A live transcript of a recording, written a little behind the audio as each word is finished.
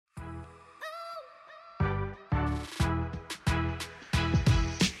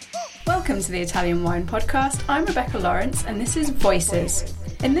Welcome to the Italian Wine Podcast. I'm Rebecca Lawrence and this is Voices.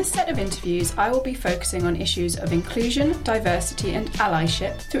 In this set of interviews, I will be focusing on issues of inclusion, diversity and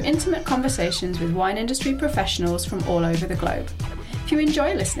allyship through intimate conversations with wine industry professionals from all over the globe. If you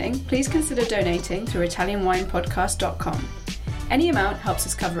enjoy listening, please consider donating through ItalianWinePodcast.com. Any amount helps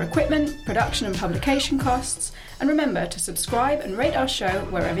us cover equipment, production and publication costs, and remember to subscribe and rate our show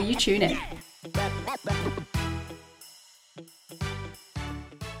wherever you tune in.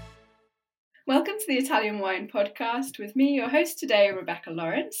 Welcome to the Italian Wine Podcast with me, your host today, Rebecca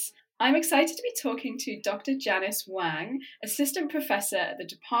Lawrence. I'm excited to be talking to Dr. Janice Wang, Assistant Professor at the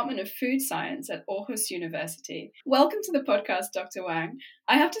Department of Food Science at Aarhus University. Welcome to the podcast, Dr. Wang.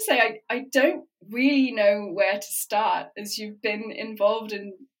 I have to say, I don't really know where to start as you've been involved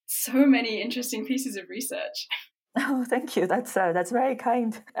in so many interesting pieces of research. Oh, thank you. That's very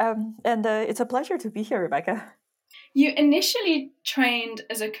kind. And it's a pleasure to be here, Rebecca. You initially trained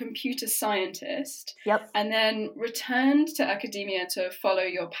as a computer scientist, and then returned to academia to follow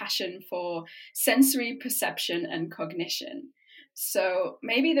your passion for sensory perception and cognition. So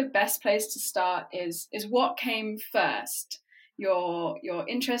maybe the best place to start is what came first, your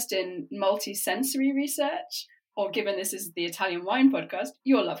interest in multisensory research, or given this is the Italian Wine Podcast,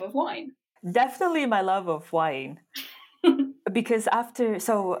 your love of wine? Definitely my love of wine. Because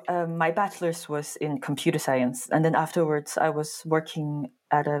my bachelor's was in computer science, and then afterwards I was working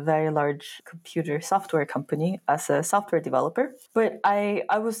at a very large computer software company as a software developer. But I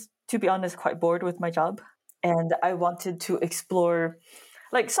was, to be honest, quite bored with my job, and I wanted to explore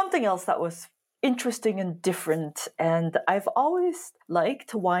something else that was interesting and different. And I've always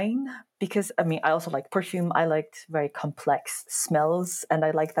liked wine because, I also like perfume. I liked very complex smells, and I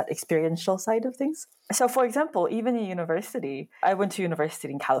like that experiential side of things. So, for example, even in university, I went to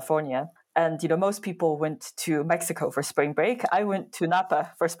university in California, and, most people went to Mexico for spring break. I went to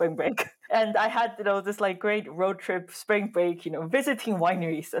Napa for spring break, and I had, this great road trip spring break, visiting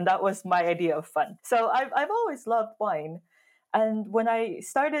wineries, and that was my idea of fun. So I've always loved wine. And when I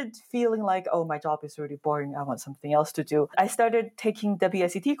started feeling like, oh, my job is really boring, I want something else to do, I started taking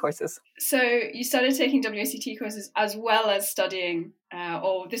WSET courses. So you started taking WSET courses as well as studying,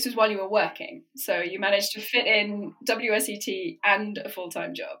 or this was while you were working. So you managed to fit in WSET and a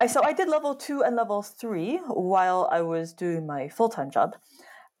full-time job. So I did level 2 and level 3 while I was doing my full-time job.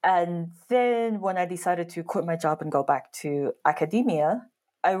 And then when I decided to quit my job and go back to academia,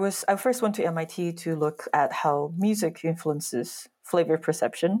 I first went to MIT to look at how music influences flavor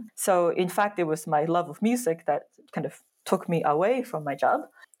perception. So in fact, it was my love of music that kind of took me away from my job.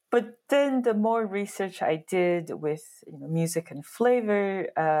 But then the more research I did with music and flavor,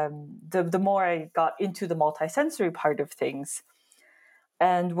 the more I got into the multisensory part of things.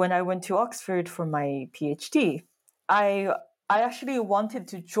 And when I went to Oxford for my PhD, I actually wanted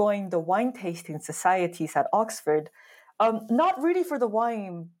to join the wine tasting societies at Oxford. Not really for the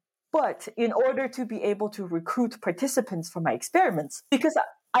wine, but in order to be able to recruit participants for my experiments, because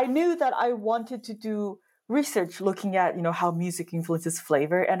I knew that I wanted to do research looking at, how music influences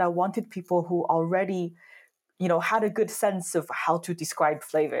flavor. And I wanted people who already, had a good sense of how to describe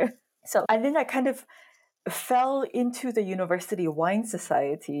flavor. So, and then I kind of fell into the University Wine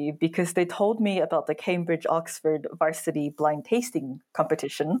Society because they told me about the Cambridge-Oxford varsity blind tasting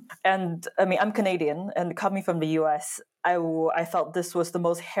competition. And I'm Canadian, and coming from the US, I felt this was the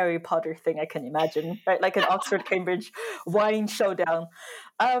most Harry Potter thing I can imagine, right? Like an Oxford-Cambridge wine showdown.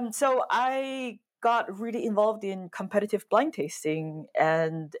 So I got really involved in competitive blind tasting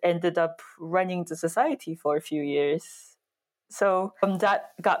and ended up running the society for a few years. So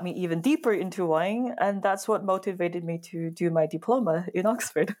that got me even deeper into wine, and that's what motivated me to do my diploma in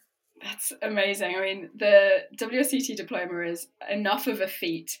Oxford. That's amazing. The WSET diploma is enough of a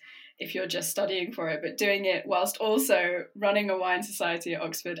feat if you're just studying for it, but doing it whilst also running a wine society at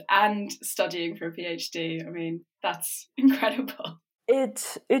Oxford and studying for a PhD, that's incredible.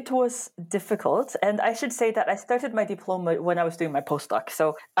 It was difficult, and I should say that I started my diploma when I was doing my postdoc.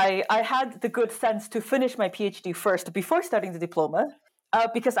 So I had the good sense to finish my PhD first before starting the diploma,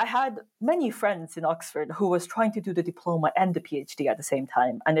 because I had many friends in Oxford who was trying to do the diploma and the PhD at the same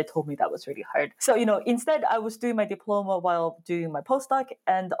time, and they told me that was really hard. So, instead I was doing my diploma while doing my postdoc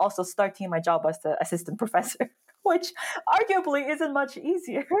and also starting my job as the assistant professor, which arguably isn't much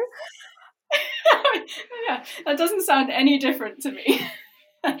easier. Yeah, that doesn't sound any different to me.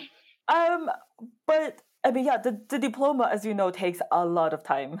 But the diploma, as you know, takes a lot of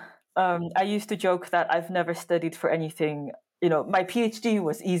time. I used to joke that I've never studied for anything. My PhD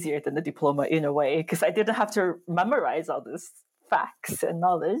was easier than the diploma in a way because I didn't have to memorize all these facts and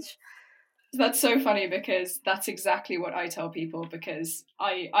knowledge. That's so funny because that's exactly what I tell people, because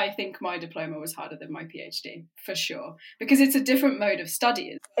I think my diploma was harder than my PhD, for sure, because it's a different mode of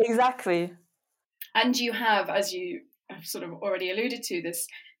study. Exactly. And you have, as you have sort of already alluded to, this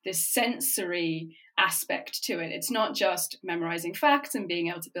sensory aspect to it. It's not just memorizing facts and being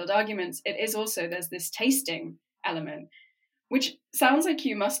able to build arguments. It is also, there's this tasting element, which sounds like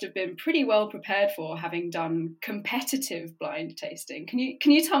you must have been pretty well prepared for, having done competitive blind tasting. Can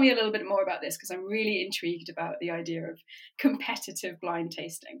you tell me a little bit more about this? Because I'm really intrigued about the idea of competitive blind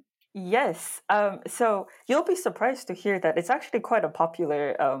tasting. Yes. So you'll be surprised to hear that it's actually quite a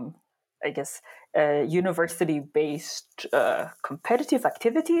popular, I guess, university-based competitive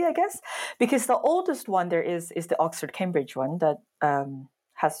activity, I guess, because the oldest one there is the Oxford-Cambridge one that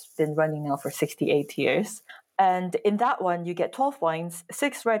has been running now for 68 years. And in that one, you get 12 wines,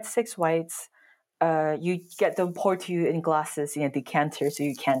 6 reds, 6 whites. You get them poured to you in glasses in a decanter, so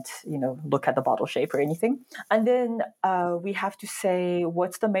you can't, look at the bottle shape or anything. And then we have to say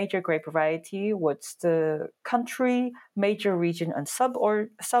what's the major grape variety, what's the country, major region, and sub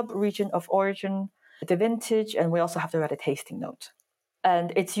region of origin, the vintage, and we also have to write a tasting note.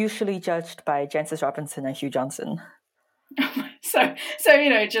 And it's usually judged by Jancis Robinson and Hugh Johnson. So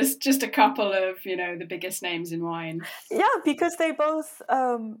just a couple of the biggest names in wine. Yeah, because they both,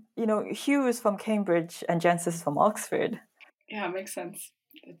 Hugh is from Cambridge and Jancis is from Oxford. Yeah, it makes sense.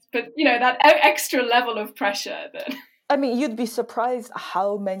 But that extra level of pressure that. I mean, you'd be surprised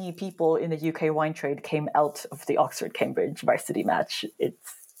how many people in the UK wine trade came out of the Oxford-Cambridge varsity match.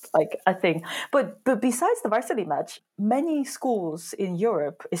 It's like a thing. But besides the varsity match, many schools in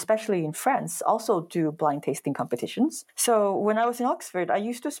Europe, especially in France, also do blind tasting competitions. So when I was in Oxford, I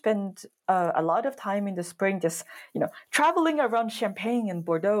used to spend a lot of time in the spring just, traveling around Champagne and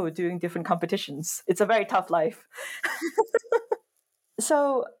Bordeaux doing different competitions. It's a very tough life.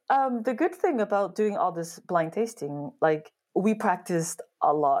 So the good thing about doing all this blind tasting, like we practiced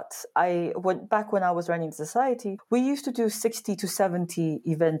a lot. I went back when I was running the society. We used to do 60 to 70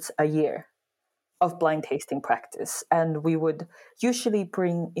 events a year of blind tasting practice, and we would usually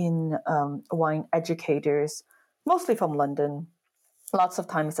bring in wine educators, mostly from London. Lots of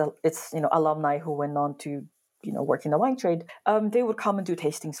times it's alumni who went on to work in the wine trade. They would come and do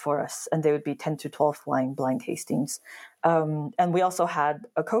tastings for us, and they would be 10 to 12 wine blind tastings. And we also had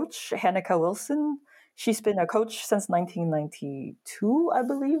a coach, Hanneke Wilson. She's been a coach since 1992, I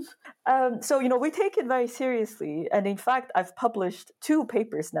believe. So we take it very seriously, and in fact I've published 2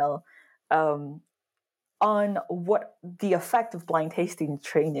 papers now on what the effect of blind tasting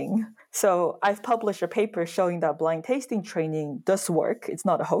training. So I've published a paper showing that blind tasting training does work. It's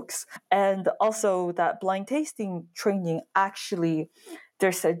not a hoax. And also that blind tasting training actually,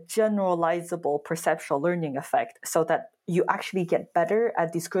 there's a generalizable perceptual learning effect, so that you actually get better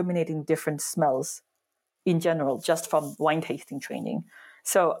at discriminating different smells in general just from wine tasting training.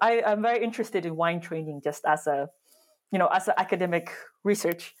 So I'm very interested in wine training just as an academic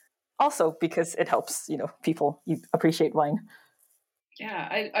research. Also, because it helps, people appreciate wine.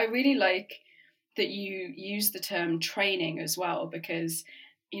 Yeah, I really like that you use the term training as well, because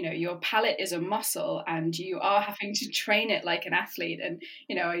your palate is a muscle and you are having to train it like an athlete. And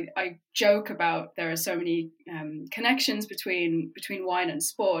I joke about there are so many connections between wine and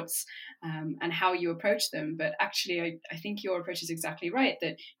sports, and how you approach them, but actually I think your approach is exactly right,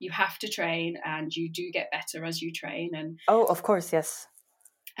 that you have to train and you do get better as you train. And of course, yes.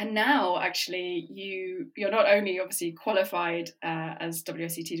 And now, actually, you're not only obviously qualified as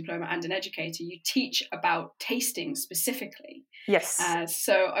WSET diploma and an educator, you teach about tasting specifically. Yes.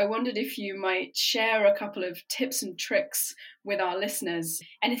 So I wondered if you might share a couple of tips and tricks with our listeners.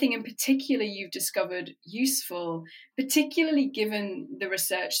 Anything in particular you've discovered useful, particularly given the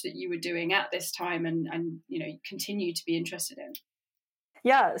research that you were doing at this time and continue to be interested in?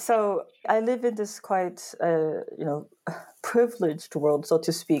 Yeah, so I live in this quite, privileged world, so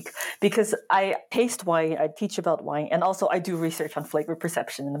to speak, because I taste wine, I teach about wine, and also I do research on flavor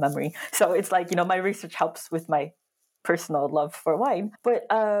perception and memory. So it's like, my research helps with my personal love for wine. But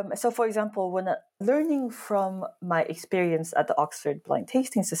so, for example, when learning from my experience at the Oxford Blind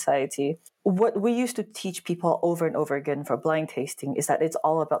Tasting Society, what we used to teach people over and over again for blind tasting is that it's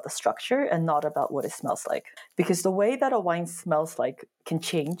all about the structure and not about what it smells like. Because the way that a wine smells like can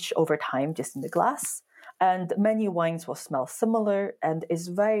change over time just in the glass. And many wines will smell similar, and it's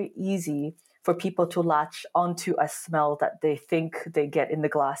very easy for people to latch onto a smell that they think they get in the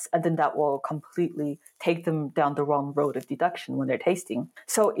glass, and then that will completely take them down the wrong road of deduction when they're tasting.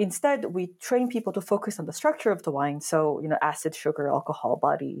 So instead, we train people to focus on the structure of the wine. So, acid, sugar, alcohol,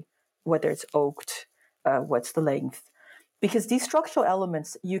 body, whether it's oaked, what's the length. because these structural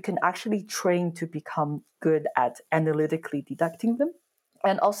elements, you can actually train to become good at analytically deducting them.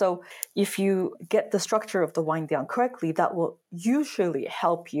 And also, if you get the structure of the wine down correctly, that will usually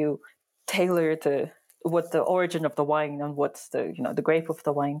help you tailor what the origin of the wine and what's the grape of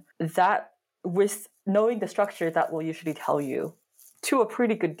the wine. That, with knowing the structure, that will usually tell you to a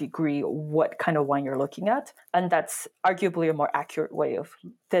pretty good degree what kind of wine you're looking at, and that's arguably a more accurate way of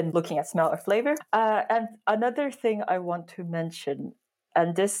than looking at smell or flavor. And another thing I want to mention,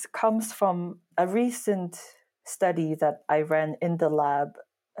 and this comes from a recent study that I ran in the lab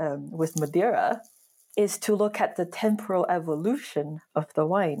with Madeira, is to look at the temporal evolution of the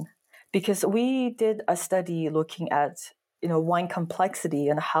wine, because we did a study looking at wine complexity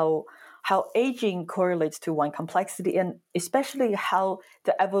and how aging correlates to wine complexity, and especially how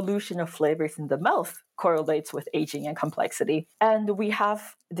the evolution of flavors in the mouth correlates with aging and complexity. And we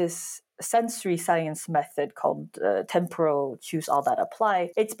have this sensory science method called temporal choose all that apply.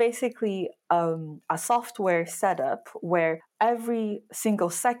 It's basically a software setup where every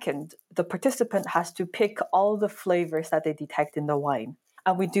single second the participant has to pick all the flavors that they detect in the wine.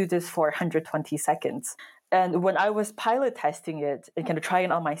 And we do this for 120 seconds. And when I was pilot testing it and kind of trying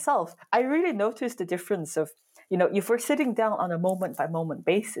it on myself, I really noticed the difference of, if we're sitting down on a moment by moment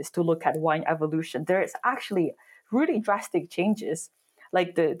basis to look at wine evolution, there is actually really drastic changes.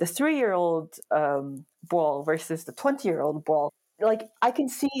 Like the 3-year-old ball versus the 20-year-old ball. Like I can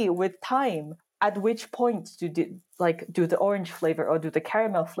see with time at which point do the orange flavor or do the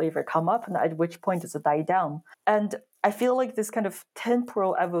caramel flavor come up, and at which point does it die down. And I feel like this kind of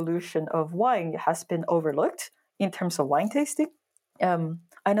temporal evolution of wine has been overlooked in terms of wine tasting.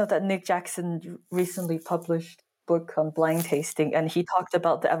 I know that Nick Jackson recently published a book on blind tasting, and he talked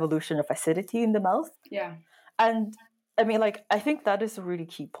about the evolution of acidity in the mouth. Yeah. And I mean, I think that is a really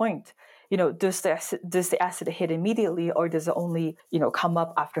key point. Does the acid hit immediately, or does it only, come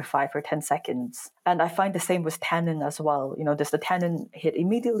up after 5 or 10 seconds? And I find the same with tannin as well. Does the tannin hit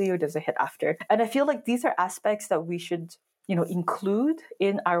immediately or does it hit after? And I feel like these are aspects that we should, include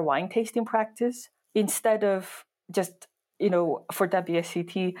in our wine tasting practice instead of just, for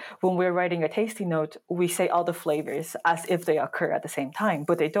WSET, when we're writing a tasting note, we say all the flavors as if they occur at the same time,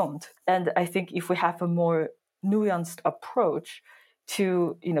 but they don't. And I think if we have a more nuanced approach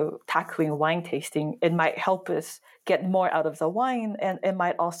to tackling wine tasting, it might help us get more out of the wine, and it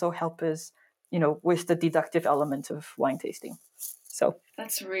might also help us with the deductive element of wine tasting. So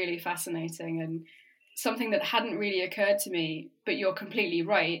that's really fascinating and something that hadn't really occurred to me, but you're completely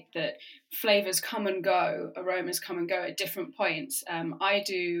right that flavors come and go, aromas come and go at different points. I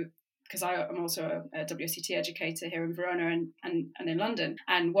do, because I'm also a WSET educator here in Verona and in London.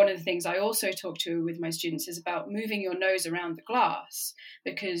 And one of the things I also talk to with my students is about moving your nose around the glass,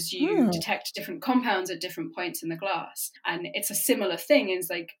 because you detect different compounds at different points in the glass. And it's a similar thing, is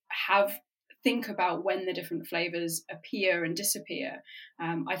think about when the different flavors appear and disappear.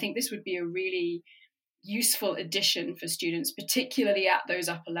 I think this would be a really useful addition for students, particularly at those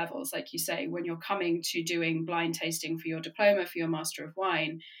upper levels, like you say, when you're coming to doing blind tasting for your diploma, for your Master of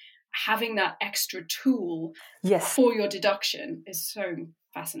Wine. Having that extra tool for your deduction is so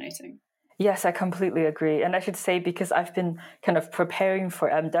fascinating. Yes, I completely agree. And I should say, because I've been kind of preparing for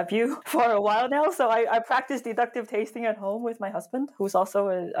MW for a while now, so I practice deductive tasting at home with my husband, who's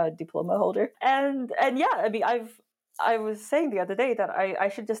also a diploma holder. And yeah, I mean, I was saying the other day that I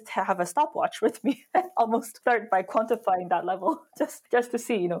should just have a stopwatch with me and almost start by quantifying that level just to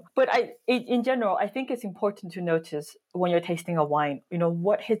see, But in general, I think it's important to notice when you're tasting a wine,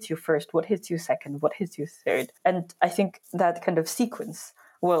 what hits you first, what hits you second, what hits you third. And I think that kind of sequence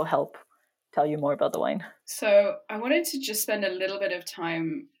will help tell you more about the wine. So I wanted to just spend a little bit of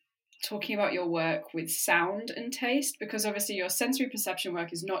time talking about your work with sound and taste, because obviously your sensory perception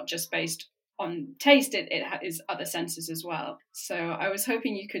work is not just based on taste, it is other senses as well. So I was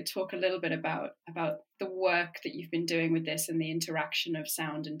hoping you could talk a little bit about the work that you've been doing with this and the interaction of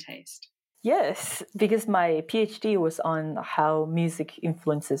sound and taste. Yes, because my PhD was on how music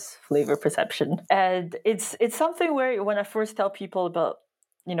influences flavor perception. And it's something where when I first tell people about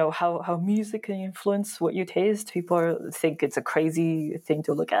how music can influence what you taste, people think it's a crazy thing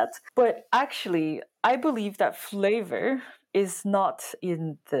to look at. But actually, I believe that flavor is not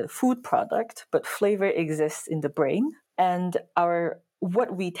in the food product, but flavor exists in the brain. And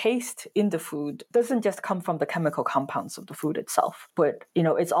what we taste in the food doesn't just come from the chemical compounds of the food itself, but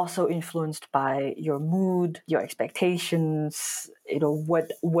it's also influenced by your mood, your expectations,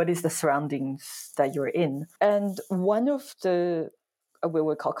 what is the surroundings that you're in. And one of the what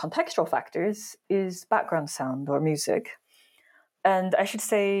we call contextual factors is background sound or music. And I should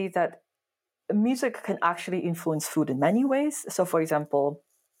say that music can actually influence food in many ways. So, for example,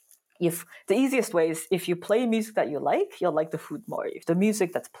 if the easiest way is if you play music that you like, you'll like the food more. If the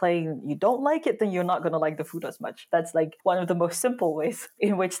music that's playing, you don't like it, then you're not going to like the food as much. That's like one of the most simple ways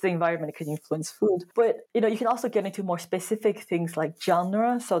in which the environment can influence food. But, you can also get into more specific things like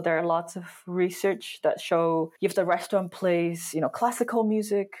genre. So there are lots of research that show if the restaurant plays, classical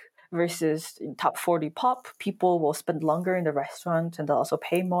music versus top 40 pop, people will spend longer in the restaurant and they'll also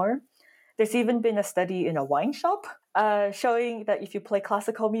pay more. There's even been a study in a wine shop showing that if you play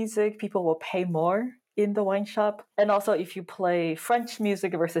classical music, people will pay more in the wine shop. And also, if you play French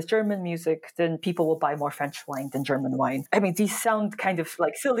music versus German music, then people will buy more French wine than German wine. I mean, these sound kind of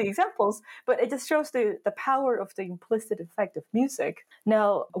like silly examples, but it just shows the power of the implicit effect of music.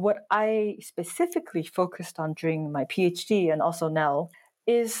 Now, what I specifically focused on during my PhD and also now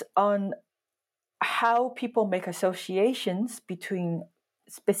is on how people make associations between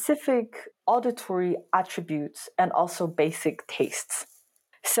specific auditory attributes and also basic tastes.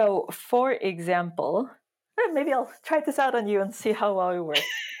 So, for example, maybe I'll try this out on you and see how well it works.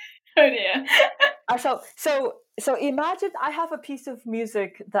 Oh dear. So imagine I have a piece of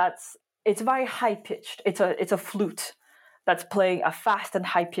music it's very high pitched. It's a flute that's playing a fast and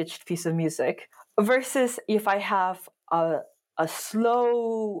high pitched piece of music versus if I have a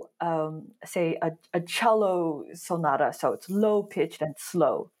slow, say a cello sonata, so it's low pitched and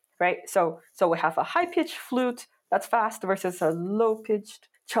slow, right? So we have a high pitched flute that's fast versus a low pitched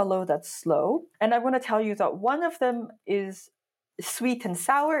cello that's slow. And I want to tell you that one of them is sweet and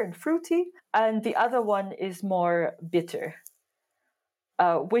sour and fruity, and the other one is more bitter.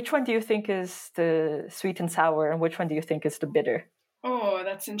 Which one do you think is the sweet and sour, and which one do you think is the bitter? Oh,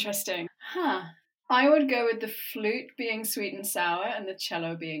 that's interesting. I would go with the flute being sweet and sour and the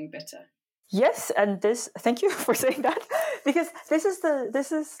cello being bitter. Yes, and thank you for saying that, because this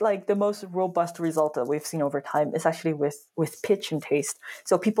is like the most robust result that we've seen over time is actually with pitch and taste.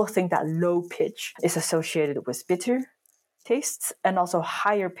 So people think that low pitch is associated with bitter tastes and also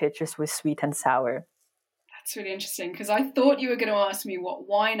higher pitches with sweet and sour. That's really interesting, because I thought you were going to ask me what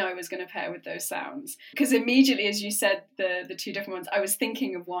wine I was going to pair with those sounds. Because immediately, as you said, the two different ones, I was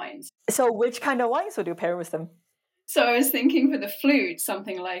thinking of wines. So which kind of wines would you pair with them? So I was thinking for the flute,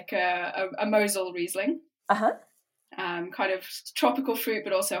 something like a Mosel Riesling. Uh-huh. Kind of tropical fruit,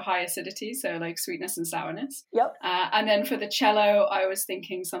 but also high acidity, so like sweetness and sourness. Yep. And then for the cello, I was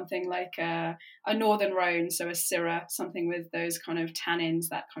thinking something like a Northern Rhone, so a Syrah, something with those kind of tannins,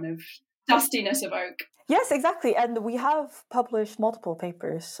 that kind of dustiness of oak. Yes, exactly. And we have published multiple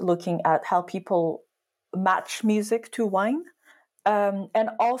papers looking at how people match music to wine, and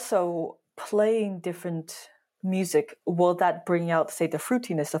also playing different music. Will that bring out, say, the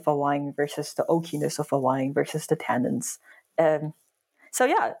fruitiness of a wine versus the oakiness of a wine versus the tannins? So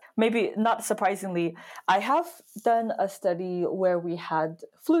yeah, maybe not surprisingly, I have done a study where we had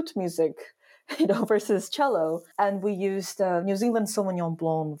flute music, versus cello, and we used New Zealand Sauvignon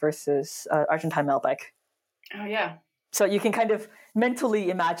Blanc versus Argentine Malbec. Oh yeah. So you can kind of mentally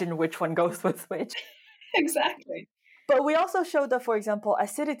imagine which one goes with which. Exactly. But we also showed that, for example,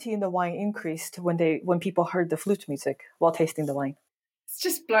 acidity in the wine increased when people heard the flute music while tasting the wine. It's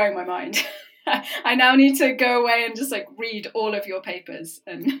just blowing my mind. I now need to go away and just read all of your papers.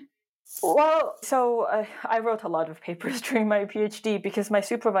 Well, so I wrote a lot of papers during my PhD because my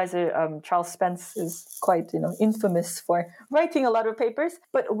supervisor, Charles Spence, is quite infamous for writing a lot of papers.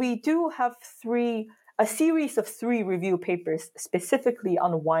 But we do have a series of 3 review papers specifically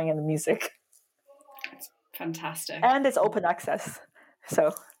on wine and music. That's fantastic. And it's open access.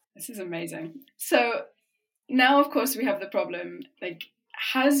 So this is amazing. So now, of course, we have the problem,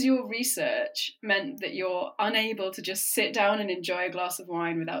 has your research meant that you're unable to just sit down and enjoy a glass of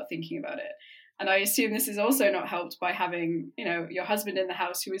wine without thinking about it? And I assume this is also not helped by having, your husband in the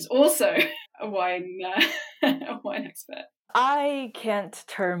house who is also a wine expert. I can't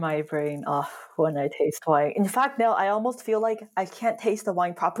turn my brain off when I taste wine. In fact, now I almost feel like I can't taste the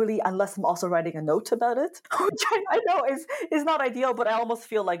wine properly unless I'm also writing a note about it, which I know is not ideal, but I almost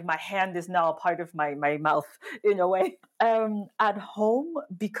feel like my hand is now a part of my mouth in a way. At home,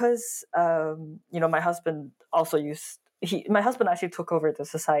 because my husband also my husband actually took over the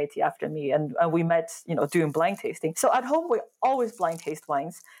society after me, and we met, doing blind tasting. So at home, we always blind taste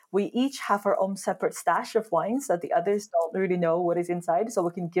wines. We each have our own separate stash of wines that the others don't really know what is inside, so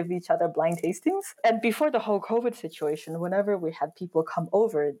we can give each other blind tastings. And before the whole COVID situation, whenever we had people come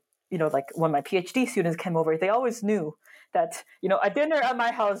over, when my PhD students came over, they always knew that, a dinner at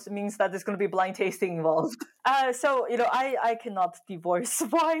my house means that there's going to be blind tasting involved. So, I cannot divorce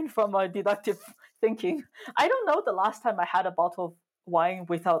wine from deductive thinking. I don't know the last time I had a bottle of wine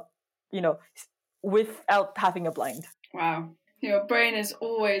without without having a blind. Wow. Your brain is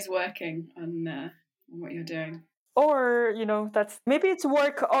always working on what you're doing. Or, that's maybe it's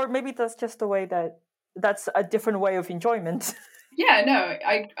work, or maybe that's just the way that's a different way of enjoyment. Yeah, no,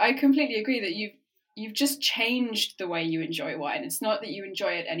 I completely agree that you've just changed the way you enjoy wine. It's not that you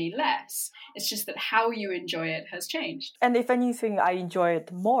enjoy it any less. It's just that how you enjoy it has changed. And if anything, I enjoy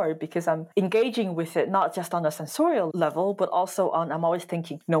it more because I'm engaging with it, not just on a sensorial level, but also I'm always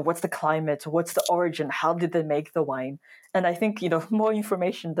thinking, what's the climate? What's the origin? How did they make the wine? And I think, more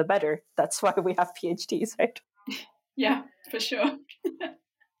information, the better. That's why we have PhDs, right? Yeah, for sure.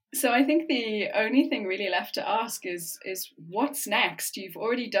 So I think the only thing really left to ask is what's next? You've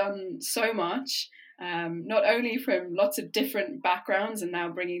already done so much, not only from lots of different backgrounds and now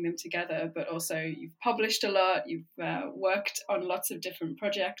bringing them together, but also you've published a lot, you've worked on lots of different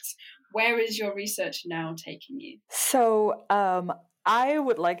projects. Where is your research now taking you? So I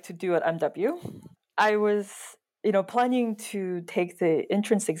would like to do at MW. I was planning to take the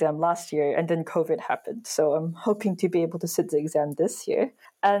entrance exam last year, and then COVID happened. So I'm hoping to be able to sit the exam this year.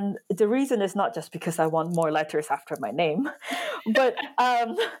 And the reason is not just because I want more letters after my name, but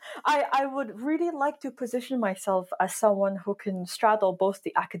I would really like to position myself as someone who can straddle both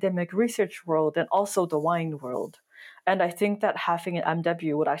the academic research world and also the wine world. And I think that having an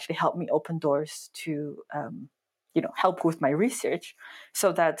MW would actually help me open doors to, help with my research,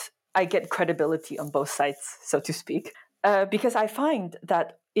 so that I get credibility on both sides, so to speak. Because I find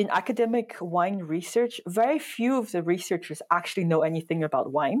that in academic wine research, very few of the researchers actually know anything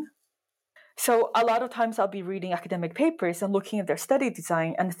about wine. So a lot of times I'll be reading academic papers and looking at their study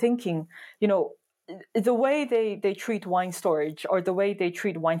design and thinking, the way they treat wine storage or the way they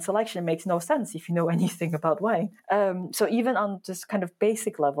treat wine selection makes no sense if you know anything about wine. So even on this kind of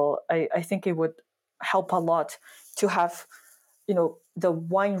basic level, I think it would help a lot to have the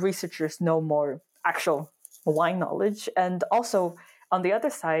wine researchers know more actual wine knowledge, and also on the other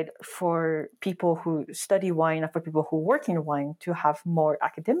side, for people who study wine and for people who work in wine to have more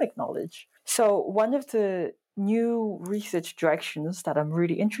academic knowledge. So one of the new research directions that I'm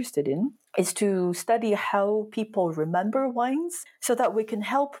really interested in is to study how people remember wines, so that we can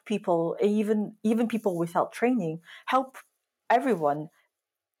help people, even people without training, help everyone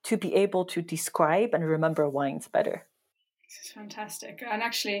to be able to describe and remember wines better. This is fantastic. And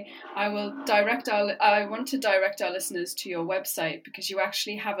actually, I want to direct our listeners to your website, because you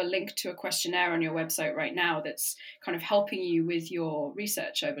actually have a link to a questionnaire on your website right now that's kind of helping you with your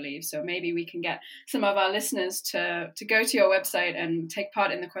research, I believe. So maybe we can get some of our listeners to go to your website and take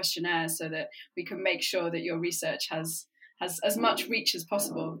part in the questionnaire, so that we can make sure that your research has as much reach as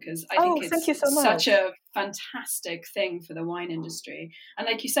possible, because I think it's such a fantastic thing for the wine industry, and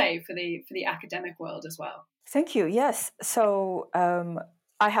like you say, for the academic world as well. Thank you. Yes. So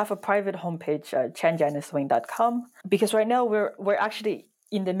I have a private homepage, chanjanicewing.com, because right now we're actually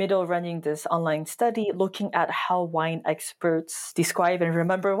in the middle of running this online study looking at how wine experts describe and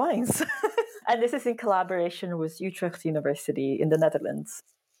remember wines. And this is in collaboration with Utrecht University in the Netherlands.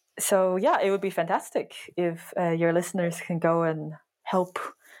 So yeah, it would be fantastic if your listeners can go and help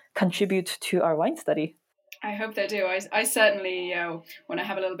contribute to our wine study. I hope they do. I certainly, when I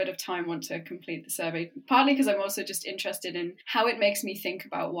have a little bit of time, want to complete the survey, partly because I'm also just interested in how it makes me think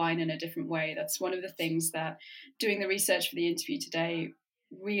about wine in a different way. That's one of the things that doing the research for the interview today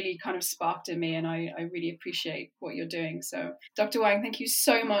really kind of sparked in me, and I really appreciate what you're doing. So, Dr. Wang, thank you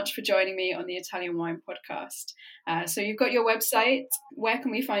so much for joining me on the Italian Wine Podcast. So you've got your website. Where can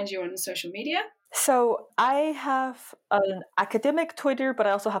we find you on social media? So I have an academic Twitter, but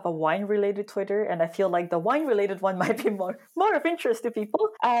I also have a wine-related Twitter, and I feel like the wine-related one might be more of interest to people.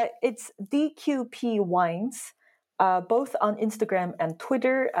 It's DQP Wines, both on Instagram and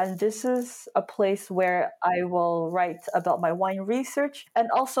Twitter, and this is a place where I will write about my wine research, and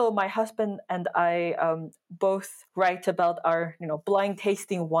also my husband and I both write about our blind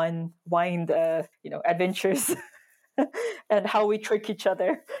tasting wine adventures and how we trick each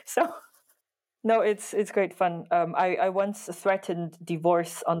other. So. No, it's great fun. I once threatened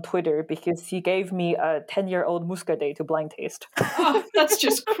divorce on Twitter because he gave me a 10-year-old Muscadet to blind taste. Oh, that's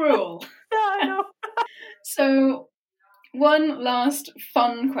just cruel. Yeah, I know. So, one last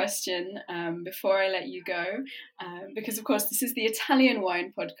fun question before I let you go, because of course this is the Italian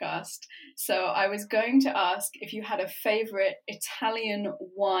Wine Podcast. So I was going to ask if you had a favorite Italian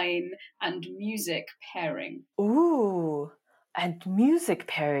wine and music pairing. Ooh, and music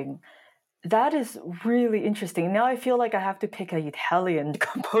pairing. That is really interesting. Now I feel like I have to pick an Italian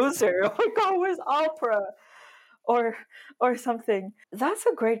composer or go with opera or something. That's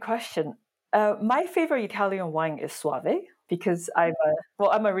a great question. My favorite Italian wine is Soave, because I'm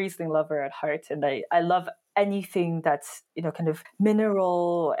a Riesling lover at heart, and I love anything that's, kind of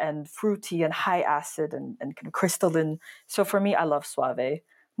mineral and fruity and high acid and kind of crystalline. So for me, I love Soave.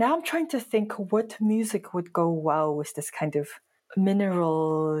 Now I'm trying to think what music would go well with this kind of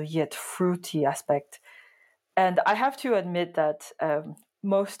mineral yet fruity aspect. And I have to admit that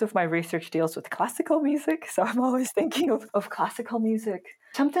most of my research deals with classical music. So I'm always thinking of classical music.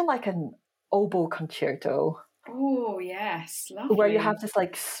 Something like an oboe concerto. Oh, yes. Lovely. Where you have this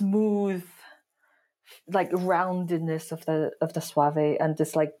like smooth, like roundedness of the Soave and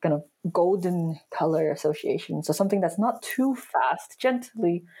this like kind of golden color association. So something that's not too fast,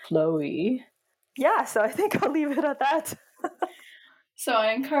 gently flowy. Yeah, so I think I'll leave it at that. So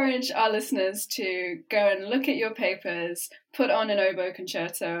I encourage our listeners to go and look at your papers, put on an oboe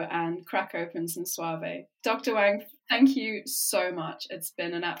concerto and crack open some Soave. Dr. Wang, thank you so much. It's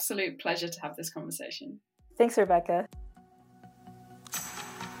been an absolute pleasure to have this conversation. Thanks, Rebecca.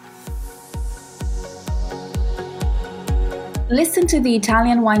 Listen to the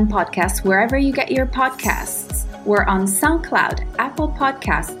Italian Wine Podcast wherever you get your podcasts. We're on SoundCloud, Apple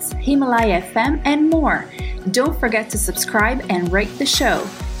Podcasts, Himalaya FM, and more. Don't forget to subscribe and rate the show.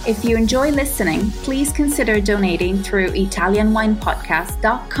 If you enjoy listening, please consider donating through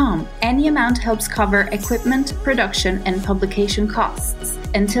ItalianWinePodcast.com. Any amount helps cover equipment, production, and publication costs.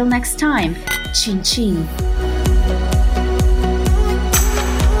 Until next time, chin chin.